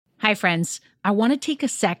Hi, friends. I want to take a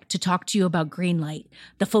sec to talk to you about Greenlight,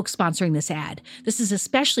 the folks sponsoring this ad. This is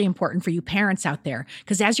especially important for you parents out there,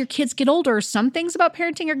 because as your kids get older, some things about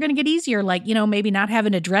parenting are going to get easier, like, maybe not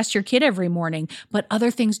having to dress your kid every morning, but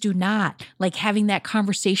other things do not, like having that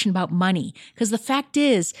conversation about money. Because the fact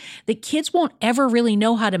is that kids won't ever really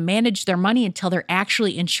know how to manage their money until they're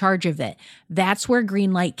actually in charge of it. That's where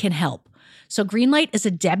Greenlight can help. So Greenlight is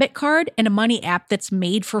a debit card and a money app that's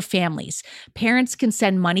made for families. Parents can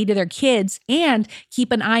send money to their kids and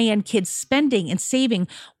keep an eye on kids' spending and saving,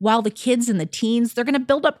 while the kids and the teens, they're going to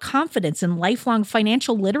build up confidence and lifelong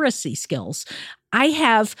financial literacy skills. I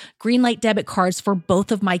have Greenlight debit cards for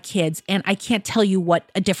both of my kids, and I can't tell you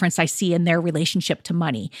what a difference I see in their relationship to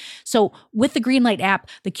money. So with the Greenlight app,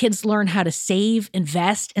 the kids learn how to save,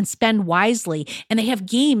 invest, and spend wisely, and they have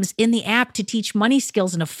games in the app to teach money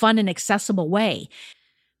skills in a fun and accessible way.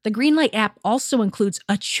 The Greenlight app also includes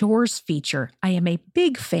a chores feature. I am a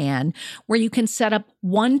big fan, where you can set up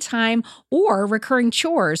one-time or recurring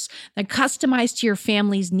chores that customize to your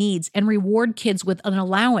family's needs and reward kids with an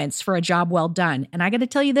allowance for a job well done. And I got to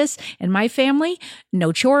tell you this, in my family,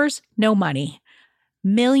 no chores, no money.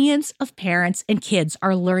 Millions of parents and kids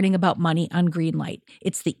are learning about money on Greenlight.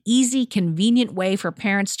 It's the easy, convenient way for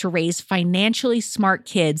parents to raise financially smart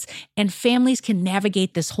kids, and families can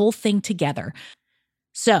navigate this whole thing together.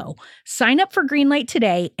 So sign up for Greenlight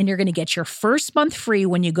today, and you're going to get your first month free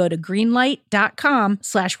when you go to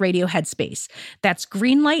greenlight.com/radioheadspace. That's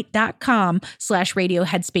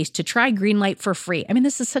greenlight.com/radioheadspace to try Greenlight for free. I mean,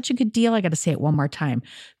 this is such a good deal. I got to say it one more time.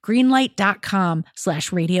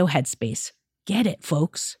 Greenlight.com/radioheadspace. Get it,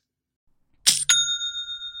 folks.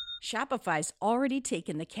 Shopify's already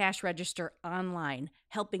taken the cash register online,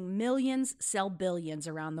 helping millions sell billions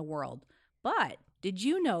around the world. But did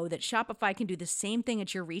you know that Shopify can do the same thing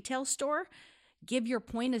at your retail store? Give your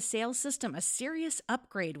point of sale system a serious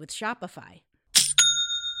upgrade with Shopify.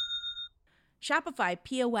 Shopify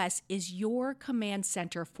POS is your command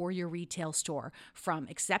center for your retail store. From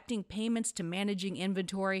accepting payments to managing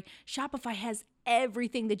inventory, Shopify has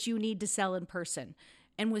everything that you need to sell in person.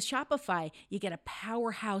 And with Shopify, you get a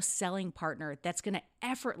powerhouse selling partner that's going to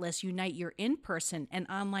effortlessly unite your in-person and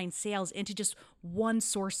online sales into just one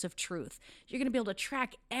source of truth. You're going to be able to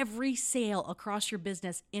track every sale across your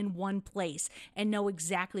business in one place and know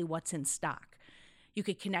exactly what's in stock. You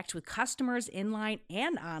could connect with customers inline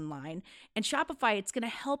and online. And Shopify, it's going to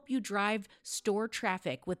help you drive store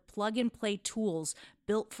traffic with plug-and-play tools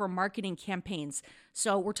built for marketing campaigns.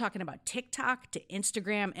 So we're talking about TikTok to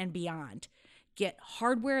Instagram and beyond. Get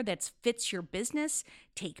hardware that fits your business,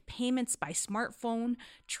 take payments by smartphone,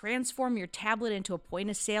 transform your tablet into a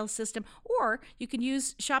point-of-sale system, or you can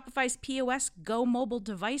use Shopify's POS Go mobile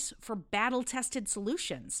device for battle-tested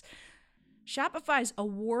solutions. Shopify's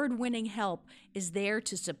award-winning help is there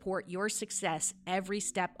to support your success every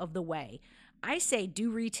step of the way. I say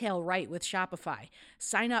do retail right with Shopify.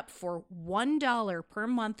 Sign up for $1 per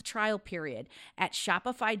month trial period at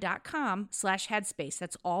shopify.com/headspace.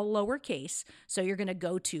 That's all lowercase. So you're going to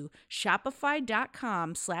go to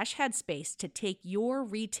shopify.com/headspace to take your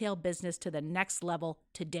retail business to the next level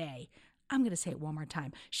today. I'm going to say it one more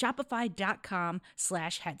time.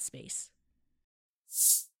 Shopify.com/headspace.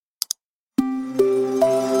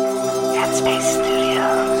 Headspace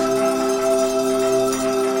Studios.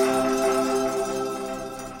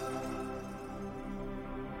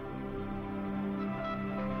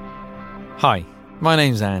 Hi, my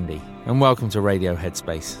name's Andy, and welcome to Radio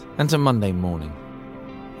Headspace and to Monday Morning.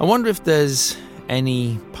 I wonder if there's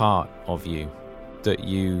any part of you that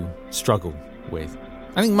you struggle with.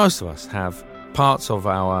 I think most of us have parts of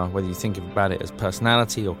our, whether you think about it as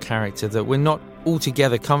personality or character, that we're not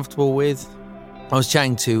altogether comfortable with. I was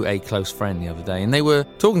chatting to a close friend the other day, and they were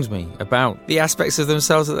talking to me about the aspects of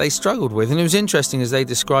themselves that they struggled with. And it was interesting as they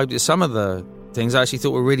described it. Some of the things I actually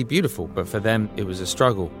thought were really beautiful, but for them it was a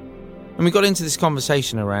struggle. And we got into this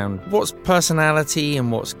conversation around what's personality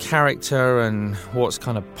and what's character and what's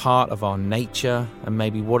kind of part of our nature, and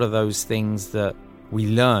maybe what are those things that we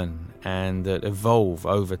learn and that evolve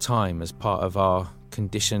over time as part of our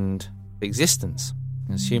conditioned existence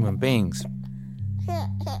as human beings.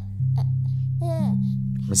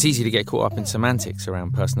 It's easy to get caught up in semantics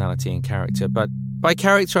around personality and character, but by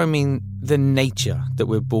character I mean the nature that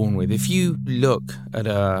we're born with. If you look at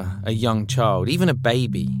a young child, even a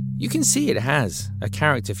baby, you can see it has a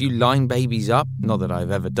character. If you line babies up, not that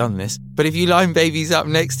I've ever done this, but if you line babies up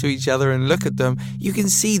next to each other and look at them, you can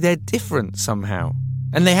see they're different somehow.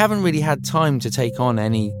 And they haven't really had time to take on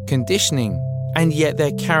any conditioning, and yet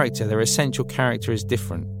their character, their essential character is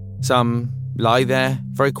different. Some lie there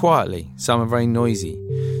very quietly, some are very noisy.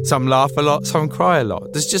 Some laugh a lot, some cry a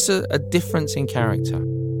lot. There's just a difference in character.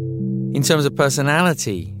 In terms of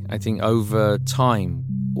personality, I think over time,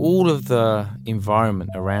 all of the environment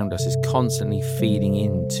around us is constantly feeding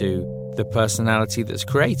into the personality that's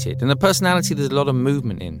created. And the personality there's a lot of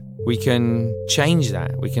movement in. We can change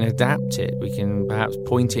that, we can adapt it, we can perhaps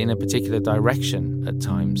point it in a particular direction at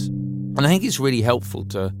times. And I think it's really helpful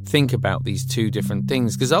to think about these two different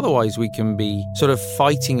things, because otherwise we can be sort of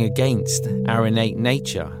fighting against our innate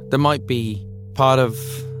nature. There might be part of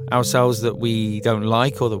ourselves that we don't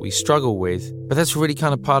like or that we struggle with, but that's really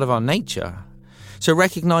kind of part of our nature. So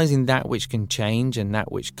recognizing that which can change and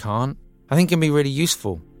that which can't, I think can be really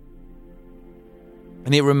useful.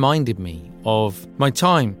 And it reminded me of my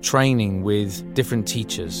time training with different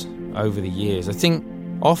teachers over the years. I think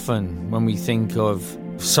often when we think of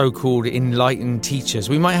so-called enlightened teachers,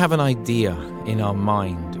 we might have an idea in our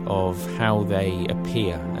mind of how they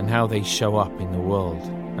appear and how they show up in the world.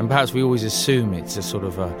 And perhaps we always assume it's a sort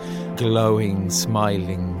of a glowing,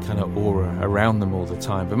 smiling kind of aura around them all the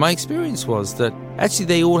time. But my experience was that actually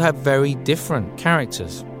they all have very different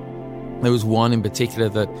characters. There was one in particular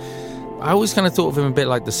that I always kind of thought of him a bit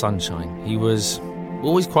like the sunshine. He was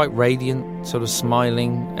always quite radiant, sort of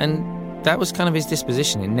smiling, and that was kind of his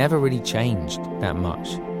disposition. It never really changed that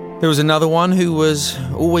much. There was another one who was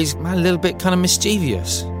always a little bit kind of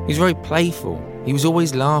mischievous. He was very playful. He was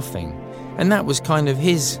always laughing. And that was kind of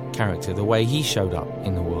his character, the way he showed up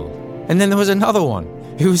in the world. And then there was another one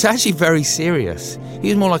who was actually very serious. He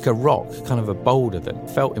was more like a rock, kind of a boulder that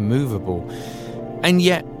felt immovable. And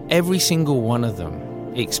yet every single one of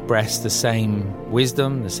them expressed the same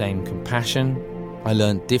wisdom, the same compassion. I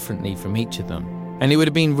learned differently from each of them. And it would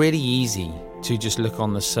have been really easy to just look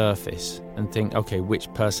on the surface and think, okay,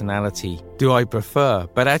 which personality do I prefer?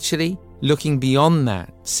 But actually, looking beyond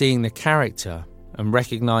that, seeing the character and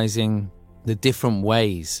recognizing the different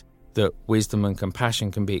ways that wisdom and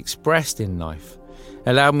compassion can be expressed in life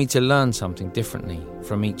allowed me to learn something differently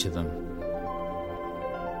from each of them.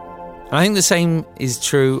 I think the same is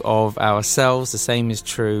true of ourselves, the same is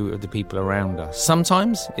true of the people around us.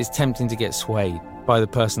 Sometimes it's tempting to get swayed by the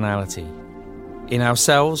personality. In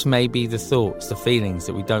ourselves, maybe the thoughts, the feelings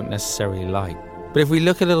that we don't necessarily like. But if we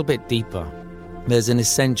look a little bit deeper, there's an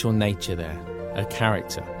essential nature there, a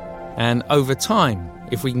character. And over time,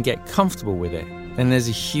 if we can get comfortable with it, then there's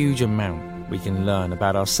a huge amount we can learn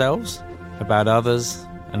about ourselves, about others,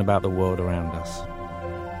 and about the world around us.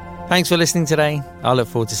 Thanks for listening today. I look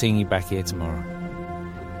forward to seeing you back here tomorrow.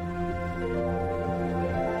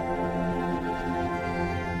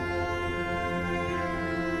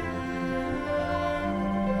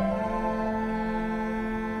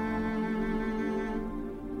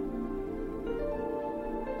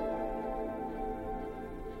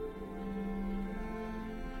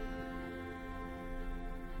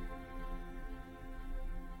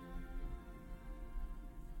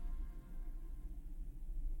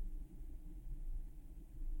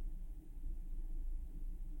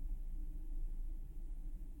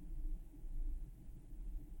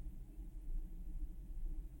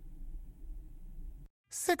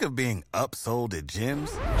 Sick of being upsold at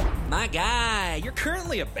gyms? My guy, you're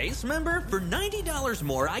currently a base member? For $90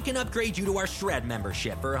 more, I can upgrade you to our Shred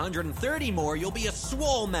membership. For $130 more, you'll be a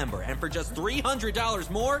Swole member. And for just $300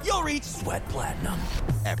 more, you'll reach Sweat Platinum.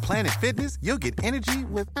 At Planet Fitness, you'll get energy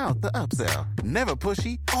without the upsell. Never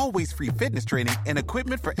pushy, always free fitness training and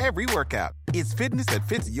equipment for every workout. It's fitness that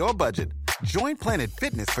fits your budget. Join Planet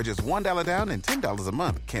Fitness for just $1 down and $10 a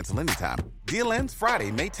month. Cancel anytime. Deal ends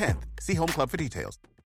Friday, May 10th. See Home Club for details.